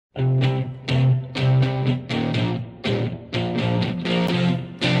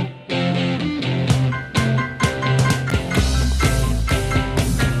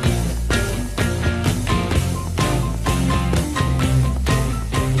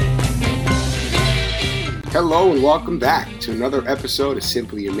Hello and welcome back to another episode of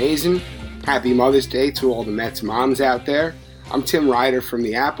Simply Amazin. Happy Mother's Day to all the Mets moms out there. I'm Tim Ryder from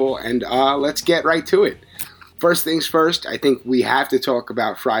the Apple, and let's get right to it. First things first, I think we have to talk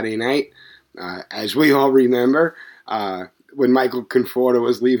about Friday night. As we all remember, when Michael Conforto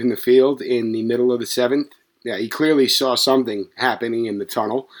was leaving the field in the middle of the seventh, he clearly saw something happening in the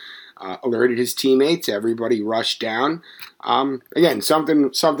tunnel. Alerted his teammates. Everybody rushed down. Again,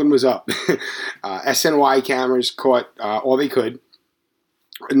 something was up. SNY cameras caught all they could.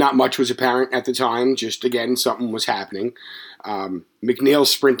 Not much was apparent at the time. Just, again, something was happening. McNeil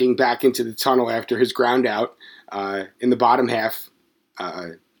sprinting back into the tunnel after his ground out in the bottom half.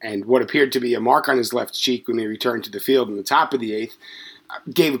 And what appeared to be a mark on his left cheek when he returned to the field in the top of the eighth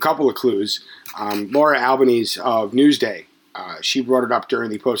gave a couple of clues. Laura Albanese of Newsday, she brought it up during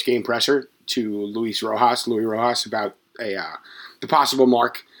the post-game presser to Louis Rojas, about the possible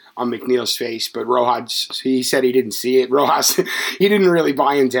mark on McNeil's face. But Rojas, he said he didn't see it. Rojas, he didn't really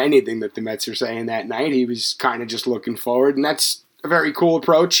buy into anything that the Mets were saying that night. He was kind of just looking forward, and that's a very cool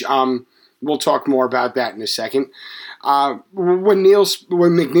approach. We'll talk more about that in a second. When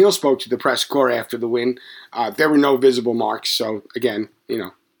McNeil spoke to the press corps after the win, there were no visible marks. So again,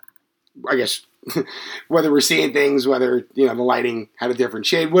 I guess whether we're seeing things, whether the lighting had a different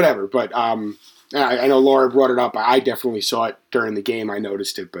shade, whatever. But I know Laura brought it up. I definitely saw it during the game. I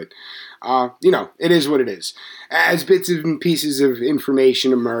noticed it, but it is what it is. As bits and pieces of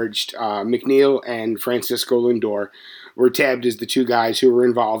information emerged, McNeil and Francisco Lindor were tabbed as the two guys who were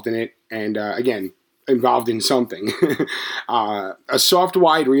involved in it, and again, involved in something. A soft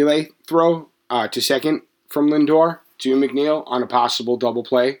wide relay throw to second from Lindor to McNeil on a possible double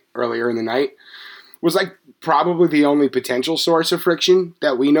play earlier in the night was probably the only potential source of friction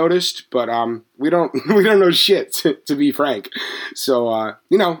that we noticed, but we don't know shit, to be frank. So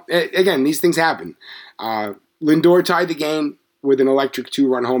again, these things happen. Lindor tied the game with an electric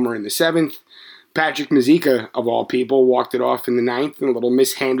 2-run homer in the seventh. Patrick Mazeika, of all people, walked it off in the ninth in a little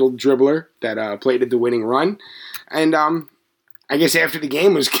mishandled dribbler that plated the winning run. And I guess after the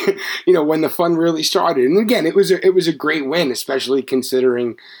game was, when the fun really started. And again, it was a great win, especially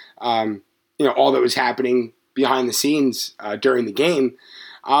considering, all that was happening behind the scenes during the game.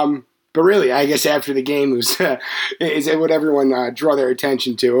 But really, I guess after the game is what everyone draw their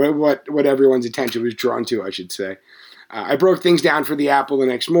attention to, or what everyone's attention was drawn to, I should say. I broke things down for the Apple the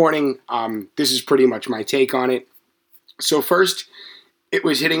next morning. This is pretty much my take on it. So first, it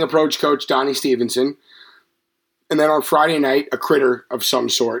was hitting approach coach Donnie Stevenson. And then on Friday night, a critter of some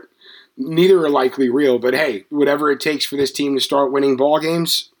sort. Neither are likely real, but hey, whatever it takes for this team to start winning ball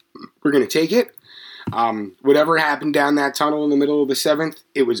games, we're going to take it. Whatever happened down that tunnel in the middle of the seventh,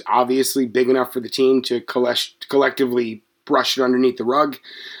 it was obviously big enough for the team to collectively brush it underneath the rug.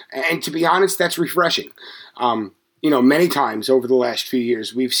 And to be honest, that's refreshing. Many times over the last few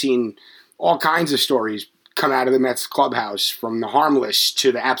years, we've seen all kinds of stories come out of the Mets clubhouse, from the harmless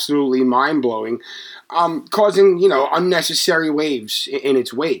to the absolutely mind-blowing, causing, unnecessary waves in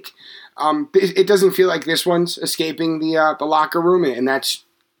its wake. It doesn't feel like this one's escaping the locker room, and that's,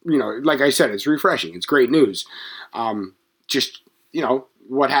 like I said, it's refreshing. It's great news. What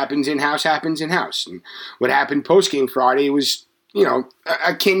happens in-house happens in-house. And what happened post-game Friday was,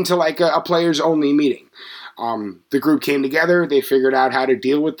 akin to a players-only meeting. The group came together, they figured out how to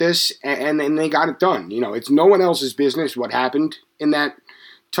deal with this, and then they got it done. It's no one else's business what happened in that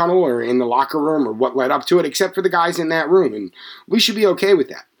tunnel or in the locker room or what led up to it, except for the guys in that room, and we should be okay with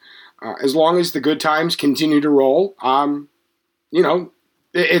that. As long as the good times continue to roll,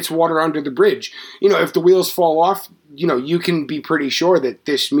 it's water under the bridge. If the wheels fall off, you can be pretty sure that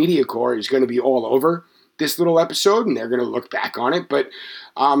this media corps is going to be all over this little episode, and they're going to look back on it. But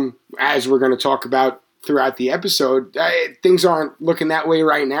as we're going to talk about throughout the episode, things aren't looking that way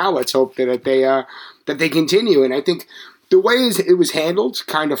right now. Let's hope that they continue. And I think the way it was handled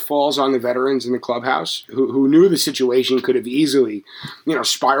kind of falls on the veterans in the clubhouse who knew the situation could have easily,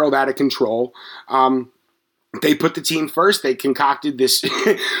 spiraled out of control. They put the team first. They concocted this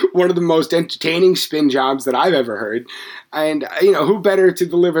one of the most entertaining spin jobs that I've ever heard. And, who better to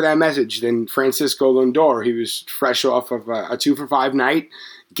deliver that message than Francisco Lindor? He was fresh off of a 2-for-5 night,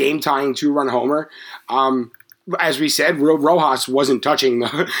 game-tying 2-run homer. As we said, Rojas wasn't touching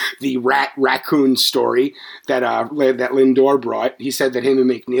the raccoon story that Lindor brought. He said that him and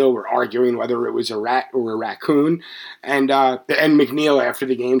McNeil were arguing whether it was a rat or a raccoon. And McNeil, after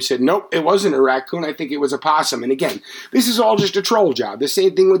the game, said, nope, it wasn't a raccoon. I think it was a possum. And again, this is all just a troll job. The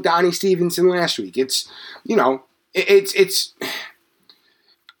same thing with Donnie Stevenson last week. It's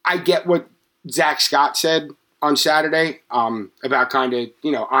I get what Zach Scott said on Saturday about kind of,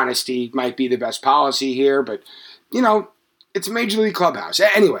 honesty might be the best policy here, but, it's a Major League clubhouse.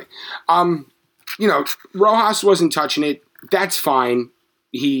 Anyway, Rojas wasn't touching it. That's fine.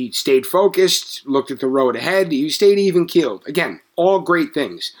 He stayed focused, looked at the road ahead. He stayed even-keeled. Again, all great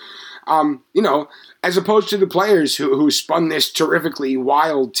things. As opposed to the players who spun this terrifically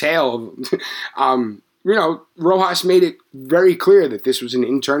wild tale. Rojas made it very clear that this was an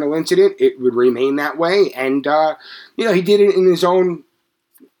internal incident. It would remain that way. And, he did it in his own,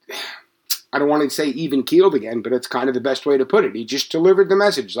 I don't want to say even-keeled again, but it's kind of the best way to put it. He just delivered the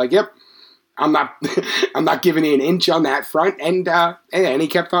message. Like, yep, I'm not giving you an inch on that front, and he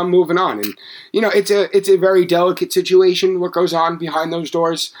kept on moving on. And it's a very delicate situation. What goes on behind those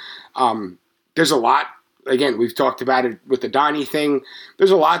doors? There's a lot. Again, we've talked about it with the Donnie thing.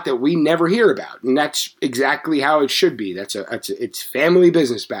 There's a lot that we never hear about, and that's exactly how it should be. It's family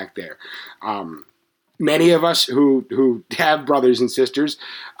business back there. Many of us who have brothers and sisters,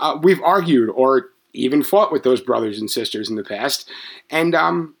 we've argued or even fought with those brothers and sisters in the past, and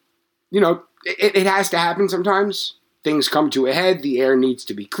it has to happen sometimes. Things come to a head. The air needs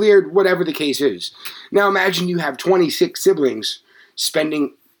to be cleared, whatever the case is. Now imagine you have 26 siblings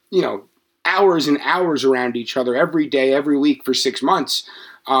spending, hours and hours around each other every day, every week for 6 months.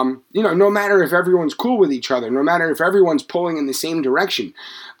 No matter if everyone's cool with each other, no matter if everyone's pulling in the same direction,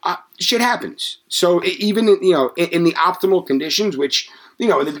 shit happens. So even, in the optimal conditions, which,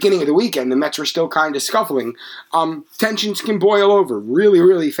 at the beginning of the weekend, the Mets were still kind of scuffling, tensions can boil over really,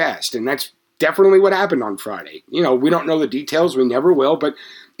 really fast. And that's definitely what happened on Friday. We don't know the details. We never will, but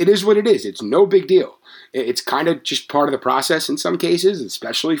it is what it is. It's no big deal. It's kind of just part of the process in some cases,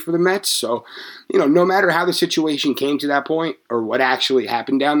 especially for the Mets. So, no matter how the situation came to that point or what actually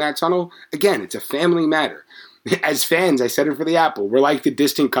happened down that tunnel, again, it's a family matter. As fans, I said it for the Apple, we're like the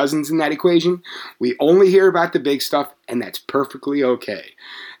distant cousins in that equation. We only hear about the big stuff, and that's perfectly okay.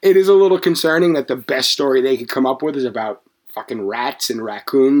 It is a little concerning that the best story they could come up with is about fucking rats and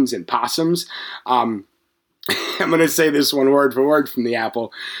raccoons and possums. I'm going to say this one word for word from the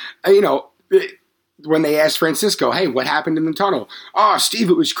Apple. When they asked Francisco, hey, what happened in the tunnel? Oh,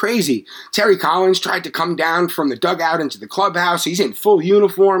 Steve, it was crazy. Terry Collins tried to come down from the dugout into the clubhouse. He's in full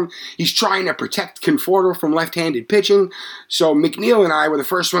uniform. He's trying to protect Conforto from left-handed pitching. So McNeil and I were the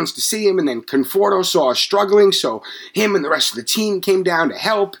first ones to see him, and then Conforto saw us struggling, so him and the rest of the team came down to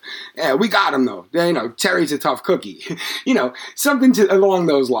help. We got him, though. Terry's a tough cookie. Something along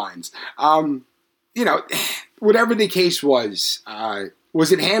those lines. Whatever the case was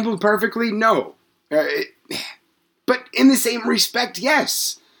it handled perfectly? No. But in the same respect,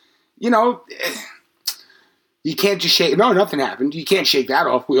 yes. You can't just shake. No, nothing happened. You can't shake that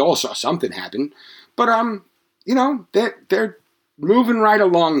off. We all saw something happen. But they're moving right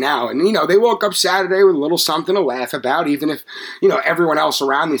along now, and they woke up Saturday with a little something to laugh about. Even if everyone else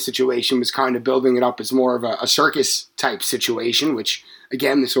around the situation was kind of building it up as more of a circus type situation, which.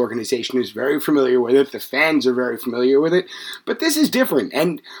 Again, this organization is very familiar with it. The fans are very familiar with it. But this is different.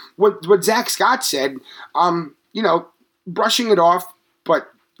 And what Zach Scott said, brushing it off, but,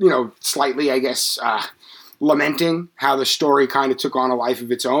 slightly, I guess, lamenting how the story kind of took on a life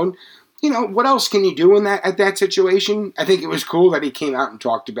of its own. What else can you do at that situation? I think it was cool that he came out and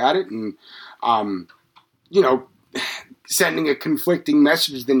talked about it. And, sending a conflicting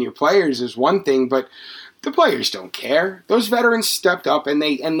message than your players is one thing, but the players don't care. Those veterans stepped up and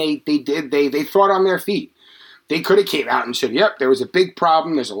they thought on their feet. They could have came out and said, yep, there was a big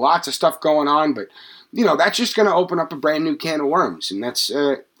problem. There's lots of stuff going on, but that's just going to open up a brand new can of worms, and that's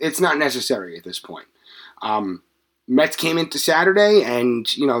it's not necessary at this point. Mets came into Saturday, and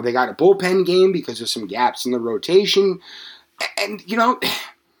they got a bullpen game because of some gaps in the rotation, and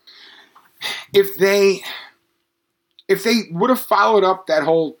if they would have followed up that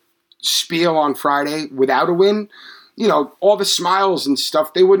whole spiel on Friday without a win, all the smiles and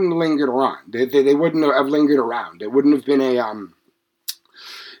stuff, they wouldn't have lingered around. They wouldn't have lingered around. It wouldn't have been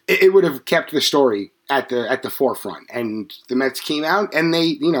it would have kept the story at the forefront. And the Mets came out and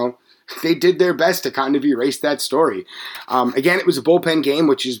they did their best to kind of erase that story. Again, it was a bullpen game,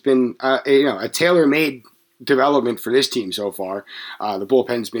 which has been a tailor-made development for this team so far. The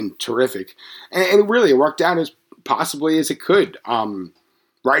bullpen's been terrific, and it really worked out as possibly as it could.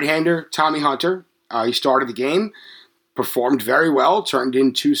 Right-hander Tommy Hunter, he started the game, performed very well, turned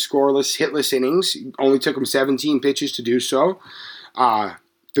in 2 scoreless, hitless innings. It only took him 17 pitches to do so. The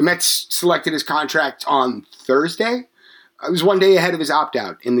Mets selected his contract on Thursday. It was one day ahead of his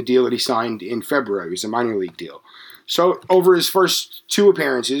opt-out in the deal that he signed in February. It was a minor league deal. So over his first 2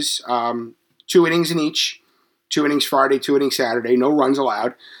 appearances, 2 innings in each, 2 innings Friday, 2 innings Saturday, no runs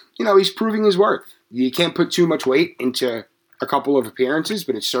allowed, he's proving his worth. You can't put too much weight into a couple of appearances,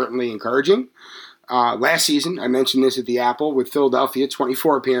 but it's certainly encouraging. Last season, I mentioned this at the Apple with Philadelphia,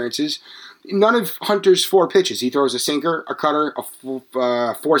 24 appearances. None of Hunter's 4 pitches. He throws a sinker, a cutter,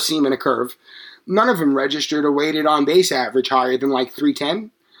 a four-seam, and a curve. None of them registered a weighted on-base average higher than like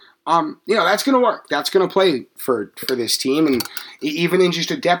 310. That's going to work. That's going to play for this team. And even in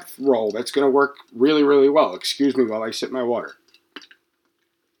just a depth role, that's going to work really, really well. Excuse me while I sip my water.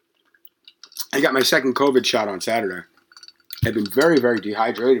 I got my second COVID shot on Saturday. I've been very, very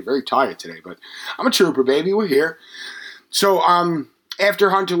dehydrated, very tired today, but I'm a trooper, baby. We're here. So after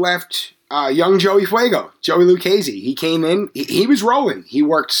Hunter left, young Joey Fuego, Joey Lucchesi, he came in. He was rolling. He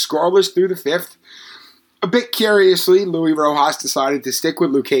worked scoreless through the 5th. A bit curiously, Luis Rojas decided to stick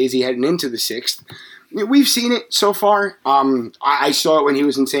with Lucchesi heading into the 6th. We've seen it so far. I saw it when he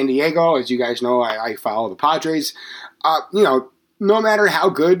was in San Diego. As you guys know, I follow the Padres. No matter how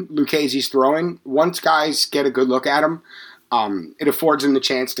good Lucchesi's throwing, once guys get a good look at him, it affords him the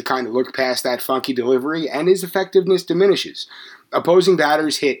chance to kind of look past that funky delivery, and his effectiveness diminishes. Opposing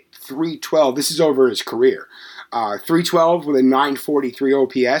batters hit .312. This is over his career. .312 with a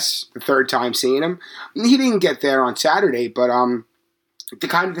 .943 OPS, the third time seeing him. He didn't get there on Saturday, but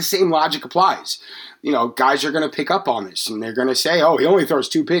the same logic applies. Guys are going to pick up on this, and they're going to say, oh, he only throws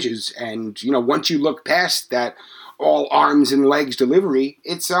 2 pitches. And, once you look past that all arms and legs delivery,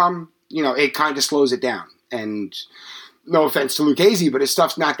 it's, it kind of slows it down. And no offense to Lucchesi, but his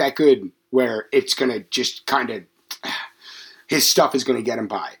stuff's not that good where it's going to just his stuff is going to get him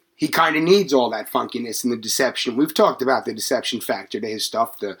by. He kind of needs all that funkiness and the deception. We've talked about the deception factor to his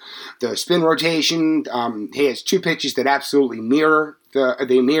stuff, the spin rotation. He has 2 pitches that absolutely mirror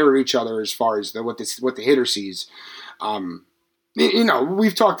each other as far as what the hitter sees.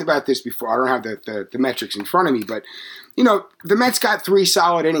 We've talked about this before. I don't have the metrics in front of me, but the Mets got 3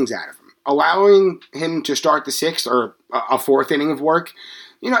 solid innings out of him. Allowing him to start the 6th or a 4th inning of work,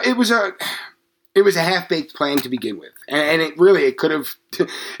 it was a half-baked plan to begin with, and it could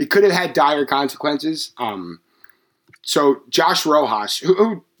have had dire consequences. So Josh Rojas,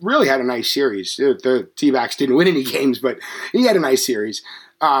 who really had a nice series, the T-backs didn't win any games, but he had a nice series.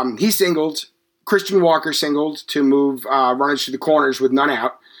 He singled. Christian Walker singled to move runners to the corners with none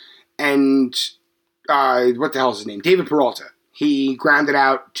out, and what the hell is his name? David Peralta. He grounded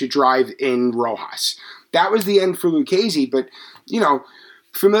out to drive in Rojas. That was the end for Lucchesi, but,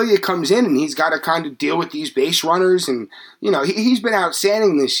 Familia comes in and he's got to kind of deal with these base runners, and, he's been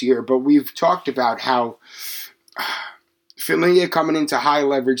outstanding this year, but we've talked about how Familia coming into high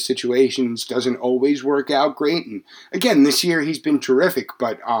leverage situations doesn't always work out great, and again, this year he's been terrific,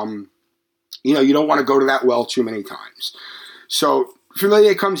 but, you don't want to go to that well too many times. So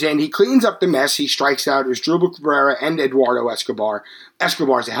Familia comes in, he cleans up the mess, he strikes out Asdrubal Cabrera and Eduardo Escobar.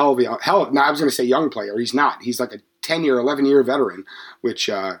 Escobar's a hell of I was going to say young player. He's not. He's like a 10-year, 11-year veteran, which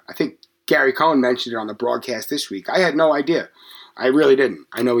I think Gary Cohen mentioned it on the broadcast this week. I had no idea. I really didn't.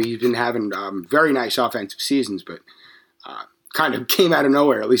 I know he's been having very nice offensive seasons, but kind of came out of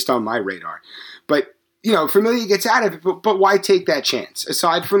nowhere, at least on my radar. But, Familia gets out of it, but why take that chance?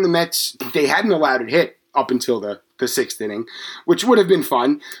 Aside from the Mets, they hadn't allowed it hit up until the 6th inning, which would have been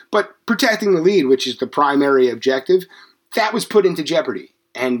fun, but protecting the lead, which is the primary objective, that was put into jeopardy.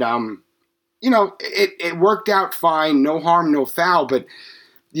 And, it worked out fine, no harm, no foul, but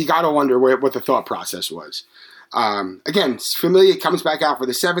you got to wonder what the thought process was. Again, Familia comes back out for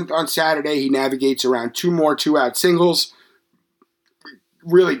the 7th on Saturday. He navigates around 2 more 2-out singles.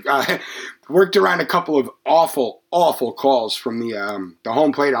 Really worked around a couple of awful, awful calls from the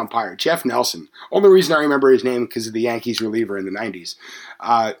home plate umpire, Jeff Nelson. Only reason I remember his name because of the Yankees reliever in the 90s.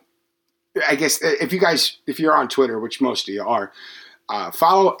 I guess if you're on Twitter, which most of you are,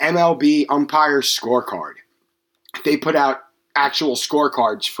 follow MLB Umpire Scorecard. They put out actual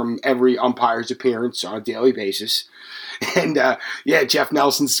scorecards from every umpire's appearance on a daily basis. And, Jeff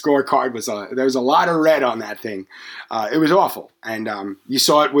Nelson's scorecard there was a lot of red on that thing. It was awful. And you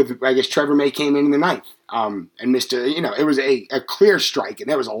saw it with, I guess, Trevor May came in the 9th and missed it was a clear strike, and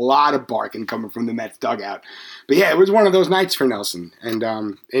there was a lot of barking coming from the Mets dugout. But, it was one of those nights for Nelson.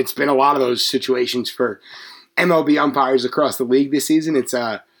 And it's been a lot of those situations for MLB umpires across the league this season.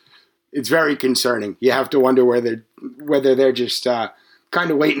 It's very concerning. You have to wonder whether they're just kind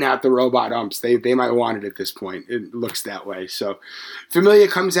of waiting out the robot umps. They might want it at this point. It looks that way. So Familia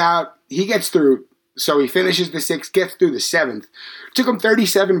comes out. He gets through. So he finishes the 6th, gets through the 7th. Took him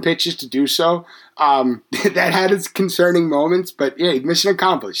 37 pitches to do so. That had its concerning moments, but mission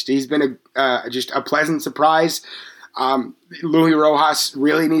accomplished. He's been just a pleasant surprise. Luis Rojas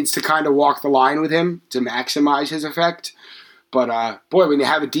really needs to kind of walk the line with him to maximize his effect. But boy, when you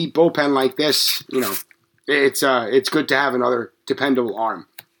have a deep bullpen like this, it's good to have another dependable arm.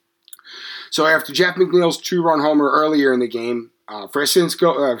 So after Jeff McNeil's 2-run homer earlier in the game,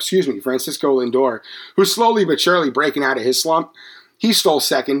 Francisco Lindor, who's slowly but surely breaking out of his slump, he stole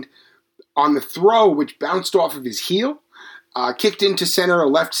second on the throw, which bounced off of his heel, kicked into center or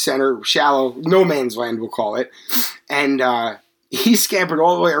left center, shallow, no man's land we'll call it, and he scampered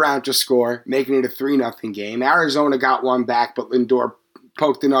all the way around to score, making it a 3-0 game. Arizona got one back, but Lindor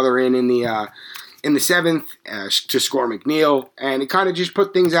poked another in the seventh to score McNeil, and it kind of just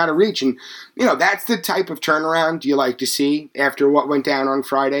put things out of reach. And, that's the type of turnaround you like to see after what went down on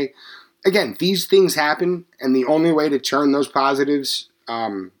Friday. Again, these things happen, and the only way to turn those positives,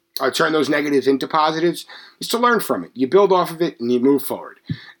 turn those negatives into positives, is to learn from it. You build off of it, and you move forward.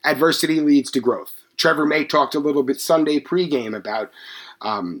 Adversity leads to growth. Trevor May talked a little bit Sunday pregame about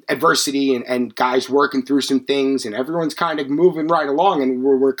adversity and guys working through some things, and everyone's kind of moving right along, and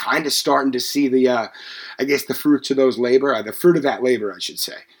we're kind of starting to see the fruits of those labor, the fruit of that labor, I should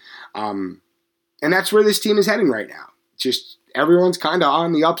say. And that's where this team is heading right now. Just everyone's kind of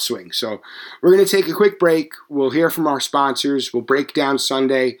on the upswing. So we're going to take a quick break. We'll hear from our sponsors. We'll break down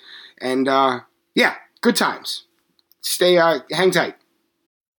Sunday, and good times. Hang tight.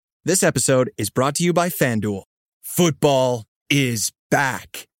 This episode is brought to you by FanDuel. Football is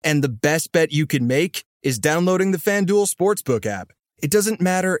back, and the best bet you can make is downloading the FanDuel Sportsbook app. It doesn't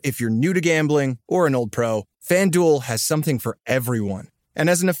matter if you're new to gambling or an old pro, FanDuel has something for everyone. And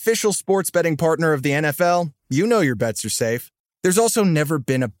as an official sports betting partner of the NFL, you know your bets are safe. There's also never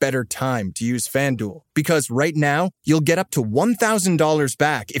been a better time to use FanDuel, because right now, you'll get up to $1,000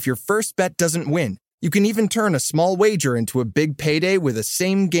 back if your first bet doesn't win. You can even turn a small wager into a big payday with a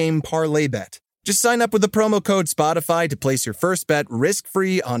same-game parlay bet. Just sign up with the promo code Spotify to place your first bet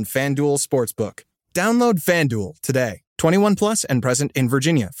risk-free on FanDuel Sportsbook. Download FanDuel today. 21 plus and present in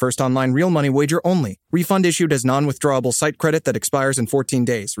Virginia. First online real money wager only. Refund issued as non-withdrawable site credit that expires in 14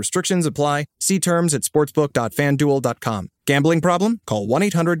 days. Restrictions apply. See terms at sportsbook.fanduel.com. Gambling problem? Call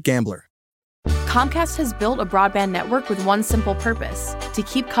 1-800-GAMBLER. Comcast has built a broadband network with one simple purpose: to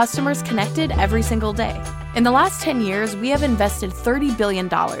keep customers connected every single day. In the last 10 years, we have invested $30 billion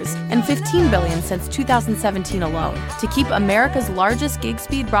and $15 billion since 2017 alone to keep America's largest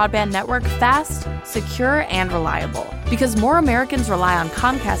gig-speed broadband network fast, secure, and reliable. Because more Americans rely on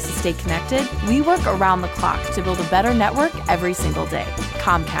Comcast to stay connected, we work around the clock to build a better network every single day.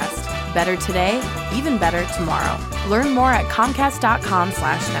 Comcast. Better today, even better tomorrow. Learn more at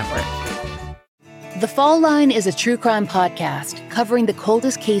comcast.com/network. The Fall Line is a true crime podcast covering the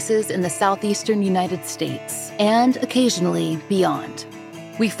coldest cases in the southeastern United States and occasionally beyond.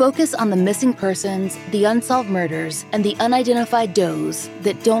 We focus on the missing persons, the unsolved murders, and the unidentified does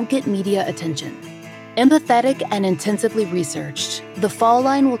that don't get media attention. Empathetic and intensively researched, The Fall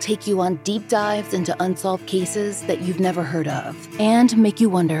Line will take you on deep dives into unsolved cases that you've never heard of and make you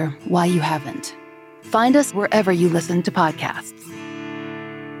wonder why you haven't. Find us wherever you listen to podcasts.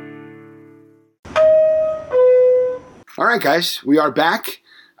 All right, guys, we are back.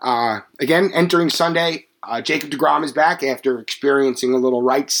 Again, entering Sunday, Jacob deGrom is back after experiencing a little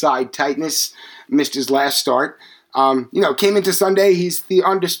right side tightness. Missed his last start. Came into Sunday, he's the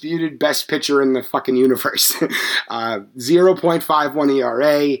undisputed best pitcher in the fucking universe. 0.51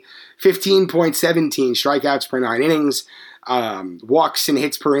 ERA, 15.17 strikeouts per 9 innings. Walks and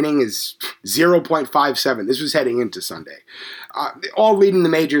hits per inning is 0.57. This was heading into Sunday. All leading the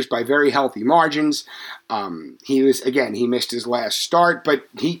majors by very healthy margins. He missed his last start, but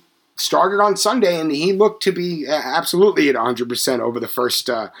he started on Sunday and he looked to be absolutely at 100% over the first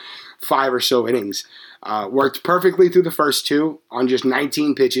 5 or so innings. Worked perfectly through the first 2 on just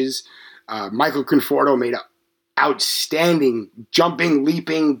 19 pitches. Michael Conforto made an outstanding jumping,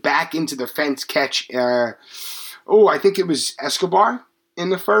 leaping, back into the fence catch. I think it was Escobar in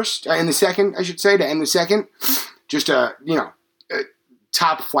the second, I should say, to end the second. Just a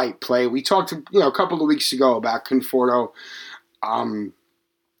top flight play. We talked, a couple of weeks ago about Conforto.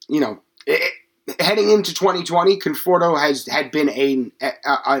 Heading into 2020, Conforto had been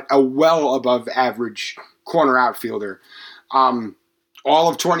a well above average corner outfielder. All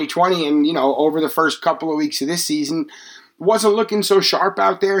of 2020 and, over the first couple of weeks of this season, wasn't looking so sharp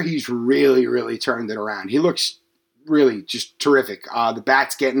out there. He's really, really turned it around. He looks really just terrific. The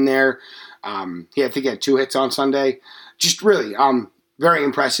bat's getting there. He had 2 hits on Sunday. Just really very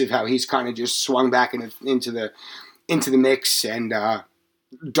impressive how he's kind of just swung back into the mix and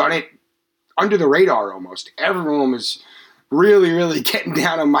done it under the radar almost. Everyone was really, really getting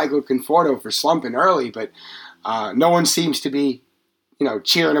down on Michael Conforto for slumping early, but no one seems to be,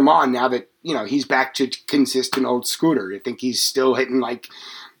 cheering him on now that he's back to consistent old Scooter. I think he's still hitting I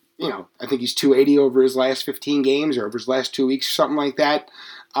think he's 280 over his last 15 games or over his last 2 weeks, something like that.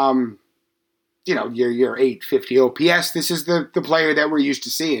 Your 850 OPS. This is the player that we're used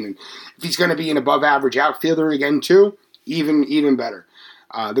to seeing. And if he's going to be an above average outfielder again too, even better.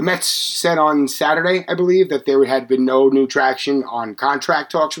 The Mets said on Saturday, I believe, that there had been no new traction on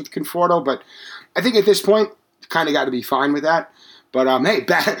contract talks with Conforto, but I think at this point, kind of got to be fine with that. But hey,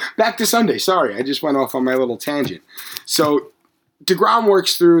 back to Sunday. Sorry, I just went off on my little tangent. So DeGrom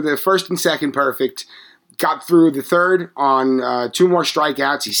works through the first and second perfect, got through the third on 2 more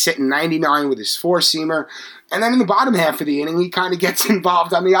strikeouts. He's sitting 99 with his four-seamer. And then in the bottom half of the inning, he kind of gets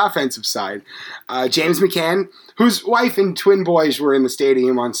involved on the offensive side. James McCann, whose wife and twin boys were in the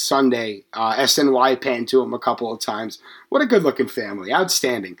stadium on Sunday, SNY panned to him a couple of times. What a good-looking family.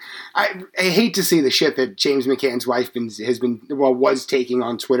 Outstanding. I hate to see the shit that James McCann's wife was taking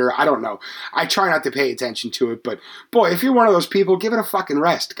on Twitter. I don't know. I try not to pay attention to it, but boy, if you're one of those people, give it a fucking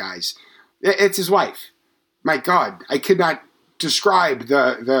rest, guys. It's his wife. My God, I could not describe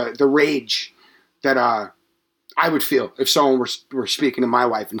the rage that I would feel if someone were speaking to my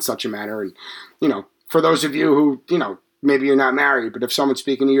wife in such a manner. And, for those of you who, maybe you're not married, but if someone's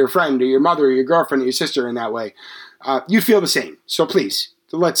speaking to your friend or your mother or your girlfriend or your sister in that way, you feel the same. So please,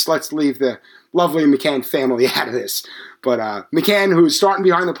 let's leave the lovely McCann family out of this. But McCann, who's starting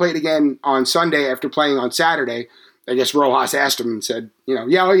behind the plate again on Sunday after playing on Saturday, I guess Rojas asked him and said, yeah,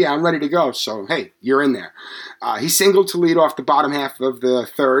 I'm ready to go. So, hey, you're in there. He singled to lead off the bottom half of the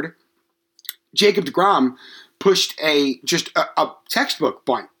third. Jacob deGrom pushed a textbook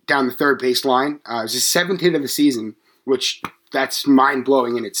bunt down the third base line. It was his 7th hit of the season, which that's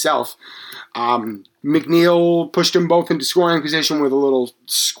mind-blowing in itself. McNeil pushed them both into scoring position with a little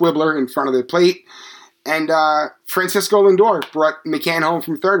squibbler in front of the plate. And Francisco Lindor brought McCann home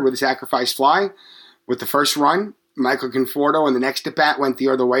from third with a sacrifice fly. With the first run, Michael Conforto and the next at-bat went the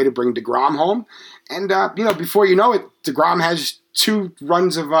other way to bring DeGrom home. And, before you know it, DeGrom has 2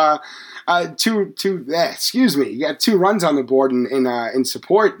 runs of you got 2 runs on the board in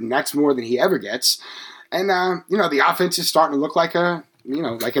support, and that's more than he ever gets. And, the offense is starting to look like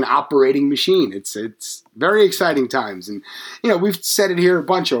like an operating machine. It's very exciting times. And, we've said it here a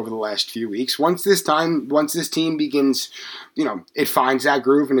bunch over the last few weeks. Once this team begins, it finds that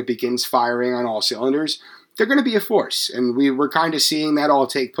groove and it begins firing on all cylinders, they're going to be a force. And we're kind of seeing that all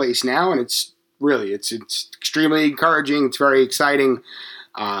take place now. And it's extremely encouraging. It's very exciting.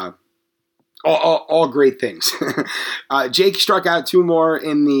 All great things. Jake struck out 2 more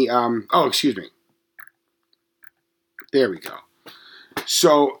in the, there we go.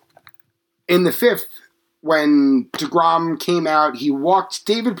 So, in the 5th, when DeGrom came out, he walked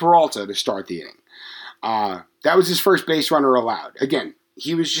David Peralta to start the inning. That was his first base runner allowed. Again,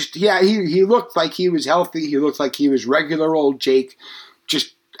 he was he looked like he was healthy. He looked like he was regular old Jake,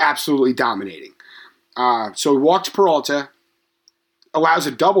 just absolutely dominating. So he walks Peralta, allows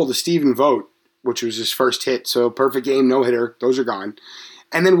a double to Stephen Vogt, which was his first hit. So perfect game, no hitter. Those are gone.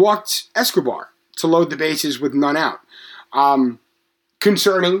 And then walked Escobar to load the bases with none out.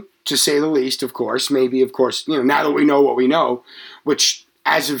 Concerning, to say the least, of course. Maybe, of course, now that we know what we know, which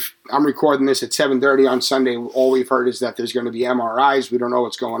as of I'm recording this at 7:30 on Sunday, all we've heard is that there's going to be MRIs. We don't know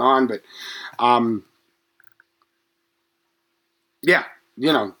what's going on, but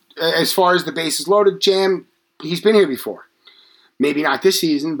as far as the bases loaded, Jam, he's been here before. Maybe not this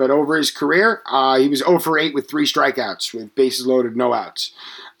season, but over his career, he was 0 for 8 with 3 strikeouts, with bases loaded, no outs.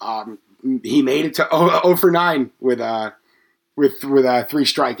 He made it to 0 for 9 with 3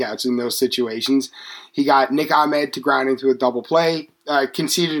 strikeouts in those situations. He got Nick Ahmed to ground into a double play,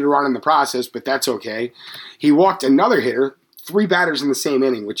 conceded a run in the process, but that's okay. He walked another hitter, 3 batters in the same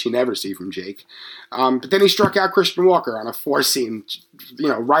inning, which you never see from Jake. But then he struck out Christian Walker on a 4-seam,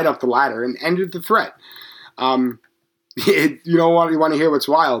 right up the ladder and ended the threat. You want to hear what's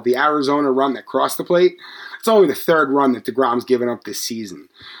wild? The Arizona run that crossed the plate, it's only the 3rd run that DeGrom's given up this season.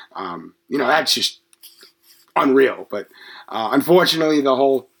 That's just unreal. But unfortunately,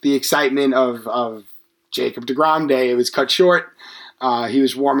 the excitement of Jacob deGrom Day, it was cut short. He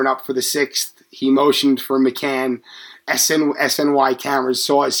was warming up for the 6th. He motioned for McCann. SNY cameras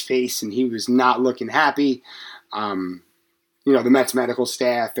saw his face, and he was not looking happy. The Mets medical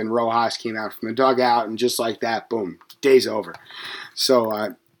staff and Rojas came out from the dugout, and just like that, boom, day's over.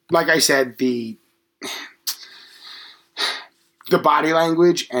 So, like I said, the body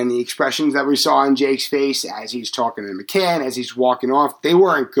language and the expressions that we saw in Jake's face as he's talking to McCann, as he's walking off, they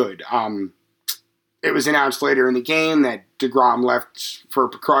weren't good. It was announced later in the game that DeGrom left for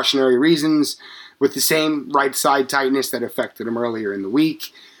precautionary reasons with the same right side tightness that affected him earlier in the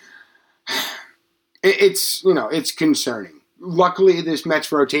week. it's concerning. Luckily, this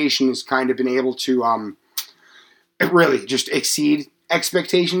Mets rotation has kind of been able to really just exceed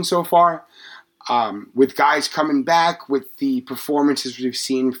expectations so far. With guys coming back, with the performances we've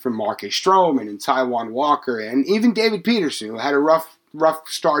seen from Marcus Stroman and Taijuan Walker, and even David Peterson, who had a rough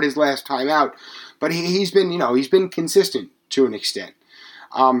start his last time out, but he's been consistent to an extent,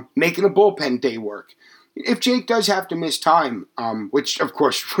 making a bullpen day work. If Jake does have to miss time, which of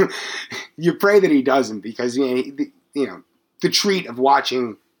course you pray that he doesn't, because the treat of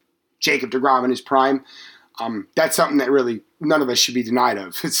watching Jacob deGrom in his prime, that's something that really none of us should be denied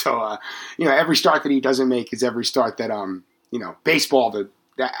of. So every start that he doesn't make is every start that baseball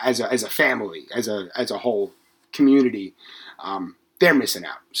as a family, as a whole community, they're missing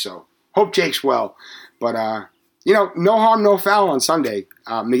out. So hope Jake's well, but no harm, no foul on Sunday.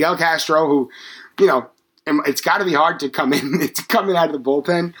 Miguel Castro, who it's got to be hard to come in out of the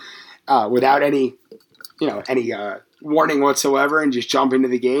bullpen without any warning whatsoever and just jump into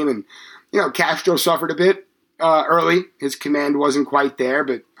the game. And Castro suffered a bit early. His command wasn't quite there,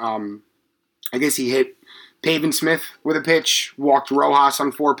 but I guess he hit Pavin Smith with a pitch, walked Rojas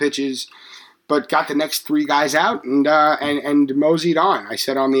on 4 pitches, but got the next 3 guys out and moseyed on. I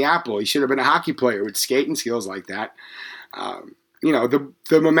said on the Apple, he should have been a hockey player with skating skills like that. The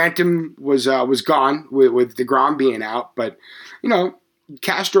momentum was gone with DeGrom being out, but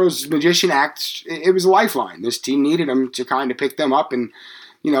Castro's magician act, it was a lifeline. This team needed him to kind of pick them up, and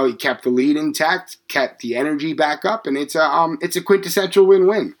he kept the lead intact, kept the energy back up, and it's a quintessential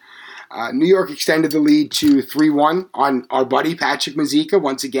win-win. New York extended the lead to 3-1 on our buddy Patrick Mazeika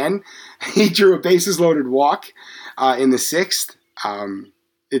once again. He drew a bases-loaded walk in the 6th.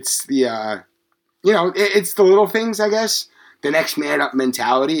 It's the it's the little things, I guess. The next man up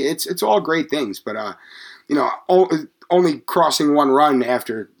mentality. It's all great things, but only crossing 1 run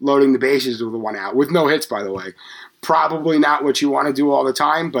after loading the bases with 1 out, with no hits, by the way. Probably not what you want to do all the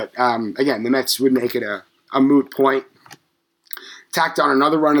time, but again, the Mets would make it a moot point. Tacked on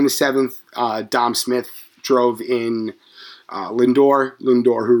another run in the 7th. Dom Smith drove in Lindor,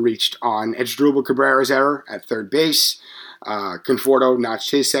 who reached on Asdrubal Cabrera's error at third base. Conforto notched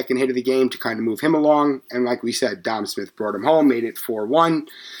his second hit of the game to kind of move him along, and like we said, Dom Smith brought him home, made it 4-1.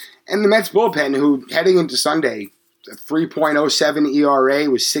 And the Mets bullpen, who heading into Sunday, a 3.07 ERA,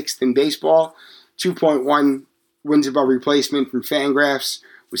 was 6th in baseball, 2.1 wins above replacement from Fangraphs,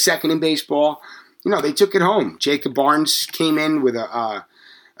 was 2nd in baseball. They took it home. Jacob Barnes came in with a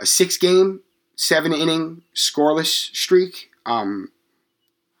 6-game, 7-inning scoreless streak.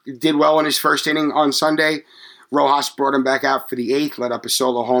 Did well in his first inning on Sunday. Rojas brought him back out for the 8th, let up a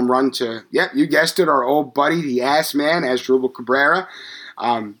solo home run to, you guessed it, our old buddy, the ass man, Asdrubal Cabrera.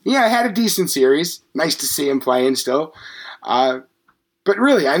 Had a decent series. Nice to see him playing still. But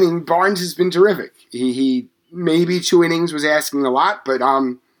really, Barnes has been terrific. He maybe 2 innings was asking a lot, but,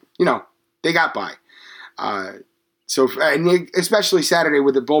 they got by. And especially Saturday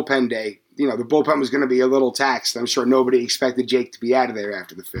with the bullpen day, the bullpen was going to be a little taxed. I'm sure nobody expected Jake to be out of there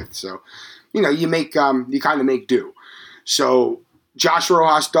after the 5th. So, you kind of make do. So Josh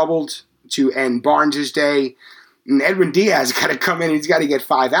Rojas doubled to end Barnes' day. And Edwin Diaz got to come in. He's got to get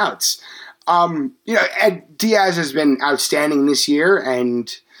 5 outs. Diaz has been outstanding this year,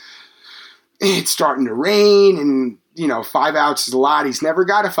 and it's starting to rain, and 5 outs is a lot. He's never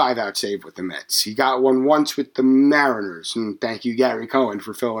got a 5-out save with the Mets. He got one once with the Mariners, and thank you, Gary Cohen,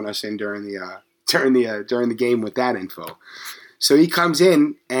 for filling us in during the game with that info. So he comes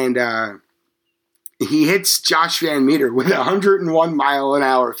in and he hits Josh Van Meter with a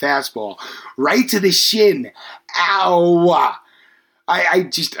 101-mile-an-hour fastball right to the shin. Ow! I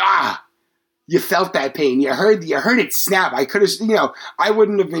just you felt that pain. You heard it snap. I could have, I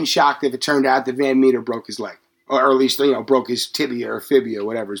wouldn't have been shocked if it turned out that Van Meter broke his leg. Or at least, broke his tibia or fibia,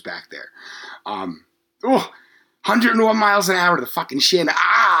 whatever's back there. 101 miles an hour to the fucking shin.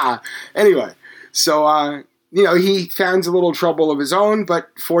 Anyway, so, he found a little trouble of his own,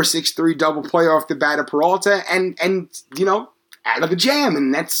 but 4.63 double play off the bat of Peralta and out of the jam.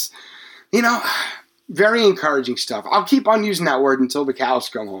 And that's, very encouraging stuff. I'll keep on using that word until the cows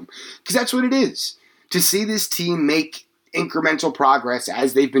come home, because that's what it is. To see this team make incremental progress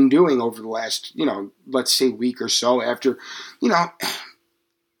as they've been doing over the last, let's say week or so after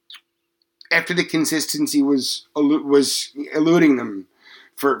the consistency was eluding them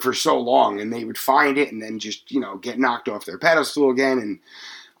for so long, and they would find it and then just, get knocked off their pedestal again.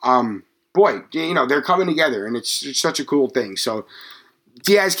 And, they're coming together, and it's such a cool thing. So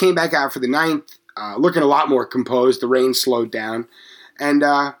Diaz came back out for the 9th, looking a lot more composed. The rain slowed down, and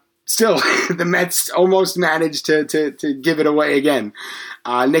still, the Mets almost managed to give it away again.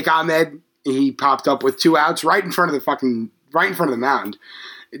 Nick Ahmed, he popped up with 2 outs right in front of the mound.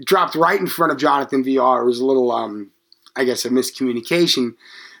 It dropped right in front of Jonathan VR. It was a little, I guess, a miscommunication.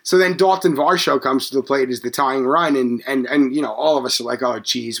 So then Dalton Varsho comes to the plate as the tying run, and you know, all of us are like, oh,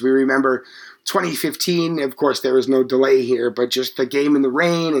 geez, we remember 2015. Of course, there was no delay here, but just the game in the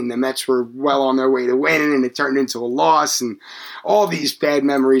rain, and the Mets were well on their way to winning, and it turned into a loss, and all these bad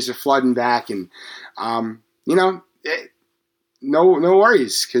memories are flooding back, and you know, no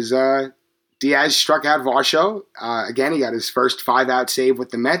worries, because Diaz struck out Varsho. Again, he got his first 5-out save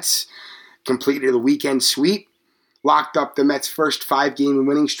with the Mets, completed the weekend sweep, locked up the Mets' first 5-game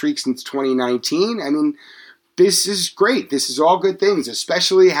winning streak since 2019. I mean, this is great. This is all good things,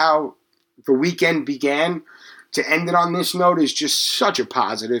 especially how the weekend began. To end it on this note is just such a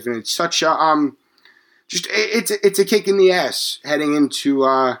positive, and it's such a it's a kick in the ass heading into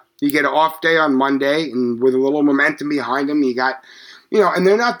you get an off day on Monday, and with a little momentum behind them, you got, you know, and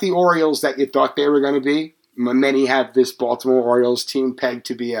they're not the Orioles that you thought they were going to be. Many have this Baltimore Orioles team pegged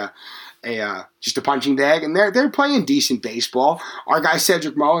to be just a punching bag, and they're playing decent baseball. Our guy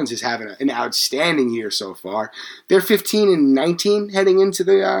Cedric Mullins is having an outstanding year so far. They're 15-19 heading into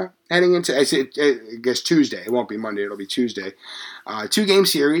I guess Tuesday. It won't be Monday; it'll be Tuesday. 2-game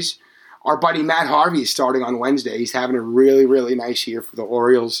series. Our buddy Matt Harvey is starting on Wednesday. He's having a really, really nice year for the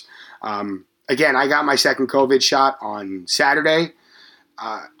Orioles. Again, I got my second COVID shot on Saturday.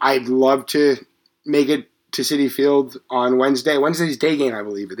 I'd love to make it to Citi Field on Wednesday. Wednesday's day game, I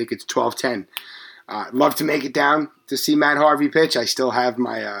believe. I think it's 12:10. Love to make it down to see Matt Harvey pitch. I still have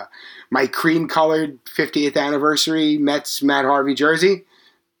my my cream-colored 50th anniversary Mets Matt Harvey jersey.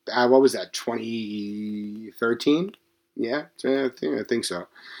 What was that, 2013? Yeah, I think so.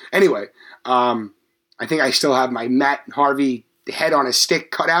 Anyway, I think I still have my Matt Harvey head on a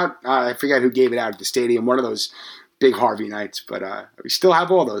stick cut out. I forget who gave it out at the stadium, one of those big Harvey nights, but we still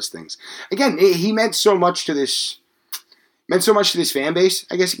have all those things. Again, he meant so much to this fan base,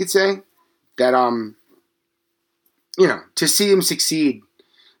 I guess you could say, that you know, to see him succeed,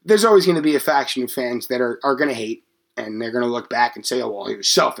 there's always going to be a faction of fans that are going to hate, and they're going to look back and say, oh, well, he was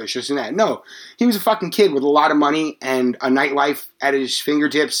selfish, this and that. No, he was a fucking kid with a lot of money and a nightlife at his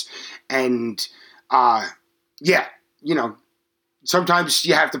fingertips, and yeah, you know, sometimes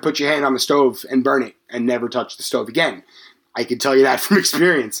you have to put your hand on the stove and burn it and never touch the stove again. I can tell you that from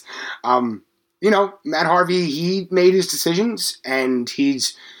experience. You know, Matt Harvey, he made his decisions, and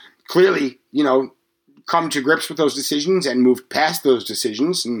he's clearly, you know, come to grips with those decisions and moved past those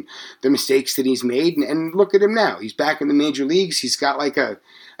decisions and the mistakes that he's made. And look at him now. He's back in the major leagues. He's got like I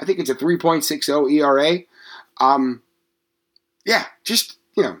think it's a 3.60 ERA. Yeah, just,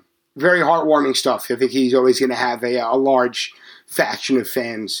 you know, very heartwarming stuff. I think he's always going to have a large faction of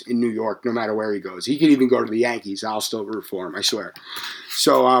fans in New York, no matter where he goes. He could even go to the Yankees. I'll still root for him, I swear.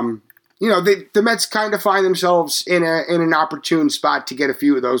 So, you know, the Mets kind of find themselves in an opportune spot to get a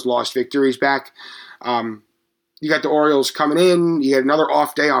few of those lost victories back. You got the Orioles coming in. You get another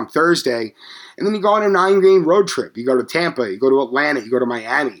off day on Thursday. And then you go on a 9-game road trip. You go to Tampa. You go to Atlanta. You go to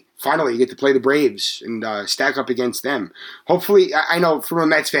Miami. Finally, you get to play the Braves and stack up against them. Hopefully, I know from a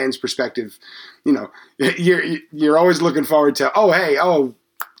Mets fan's perspective, you know, you're always looking forward to,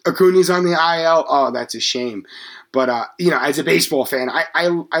 Acuna's on the IL. Oh, that's a shame. But, you know, as a baseball fan,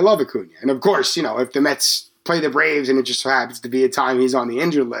 I love Acuna. And, of course, you know, if the Mets play the Braves and it just happens to be a time he's on the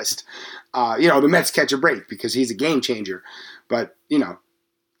injured list, you know, the Mets catch a break because he's a game changer. But, you know,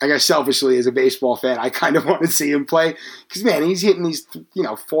 I guess selfishly as a baseball fan, I kind of want to see him play because, man, he's hitting these, you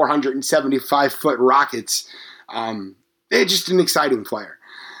know, 475-foot rockets. They're just an exciting player.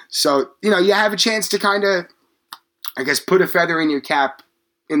 So, you know, you have a chance to kind of, I guess, put a feather in your cap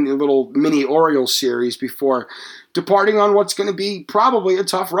in the little mini Orioles series before departing on what's going to be probably a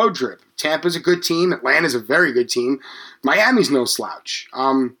tough road trip. Tampa's a good team. Atlanta's a very good team. Miami's no slouch.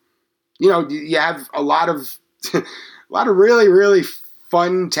 You know, you have a lot of really, really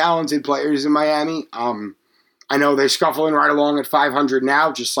fun, talented players in Miami. I know they're scuffling right along at 500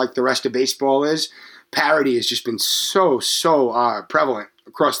 now, just like the rest of baseball is. Parity has just been so prevalent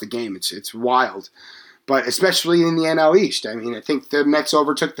across the game. It's wild. But especially in the NL East. I mean, I think the Mets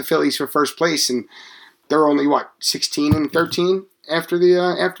overtook the Phillies for first place, and they're only, 16-13 after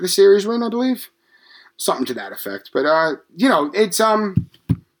the series win, I believe? Something to that effect. But, you know, it's going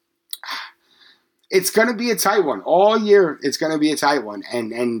to be a tight one. All year, it's going to be a tight one.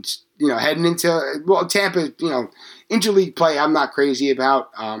 And you know, heading into, Tampa, you know, interleague play, I'm not crazy about.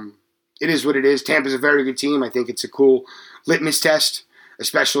 It is what it is. Tampa's a very good team. I think it's a cool litmus test,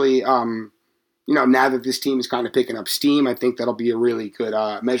 especially, you now that this team is kind of picking up steam, I think that'll be a really good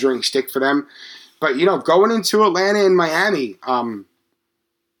measuring stick for them. But, going into Atlanta and Miami,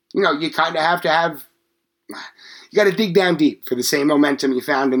 you kind of have to have, you got to dig down deep for the same momentum you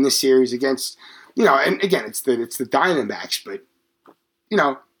found in this series against, and again, it's the Diamondbacks, but,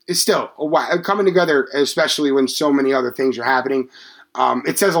 it's still a while coming together, especially when so many other things are happening.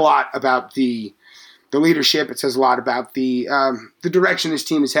 It says a lot about the leadership. It says a lot about the direction this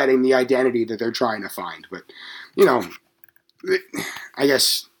team is heading, the identity that they're trying to find. But, I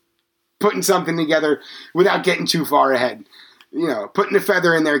guess putting something together without getting too far ahead, putting a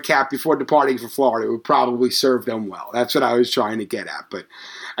feather in their cap before departing for Florida would probably serve them well. That's what I was trying to get at. But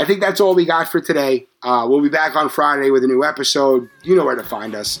I think that's all we got for today. We'll be back on Friday with a new episode. You know where to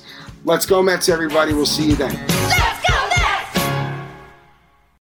find us. Let's go Mets, everybody. We'll see you then.